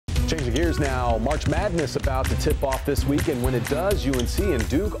Changing gears now, March Madness about to tip off this week, and when it does, UNC and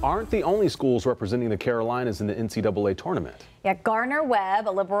Duke aren't the only schools representing the Carolinas in the NCAA tournament. Yeah, Gardner-Webb, a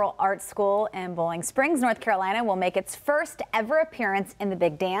liberal arts school in Bowling Springs, North Carolina, will make its first ever appearance in the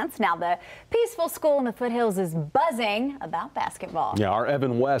big dance. Now, the peaceful school in the foothills is buzzing about basketball. Yeah, our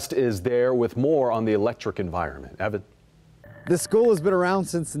Evan West is there with more on the electric environment. Evan. The school has been around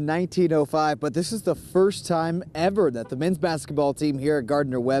since 1905, but this is the first time ever that the men's basketball team here at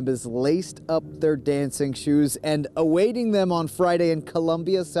Gardner-Webb has laced up their dancing shoes, and awaiting them on Friday in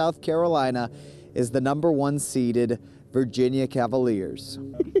Columbia, South Carolina, is the #1 seeded Virginia Cavaliers.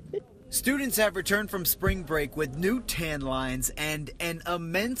 Students have returned from spring break with new tan lines and an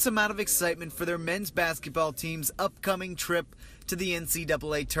immense amount of excitement for their men's basketball team's upcoming trip to the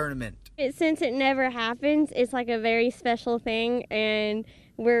NCAA tournament. Since it never happens, it's like a very special thing, and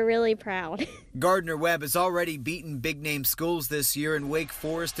we're really proud. Gardner-Webb has already beaten big-name schools this year in Wake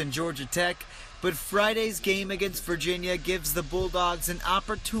Forest and Georgia Tech, but Friday's game against Virginia gives the Bulldogs an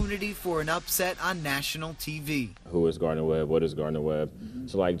opportunity for an upset on national TV. Who is Gardner-Webb? What is Gardner-Webb?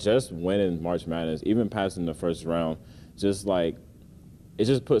 So, just winning March Madness, even passing the first round, it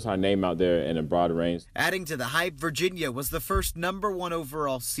just puts our name out there in a broad range. Adding to the hype, Virginia was the first #1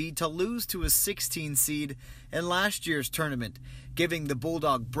 overall seed to lose to a 16 seed in last year's tournament, giving the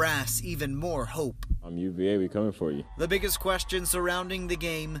Bulldog brass even more hope. UVA, we coming for you. The biggest question surrounding the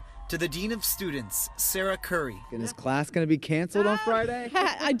game to the Dean of Students, Sarah Curry. And is class going to be canceled on Friday?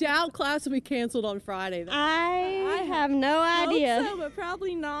 I doubt class will be canceled on Friday. I have no idea. Hope so, but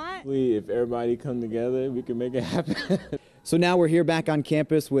probably not. If everybody come together, we can make it happen. So now we're here back on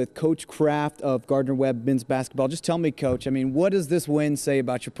campus with Coach Kraft of Gardner-Webb men's basketball. Just tell me, Coach, what does this win say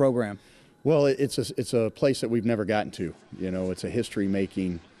about your program? Well, it's a place that we've never gotten to. It's a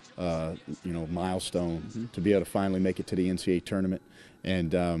history-making, milestone to be able to finally make it to the NCAA tournament.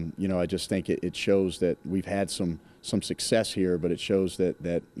 And, I just think it shows that we've had some success here, but it shows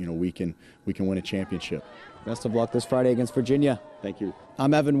that we can win a championship. Best of luck this Friday against Virginia. Thank you.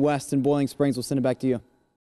 I'm Evan West in Bowling Springs. We'll send it back to you.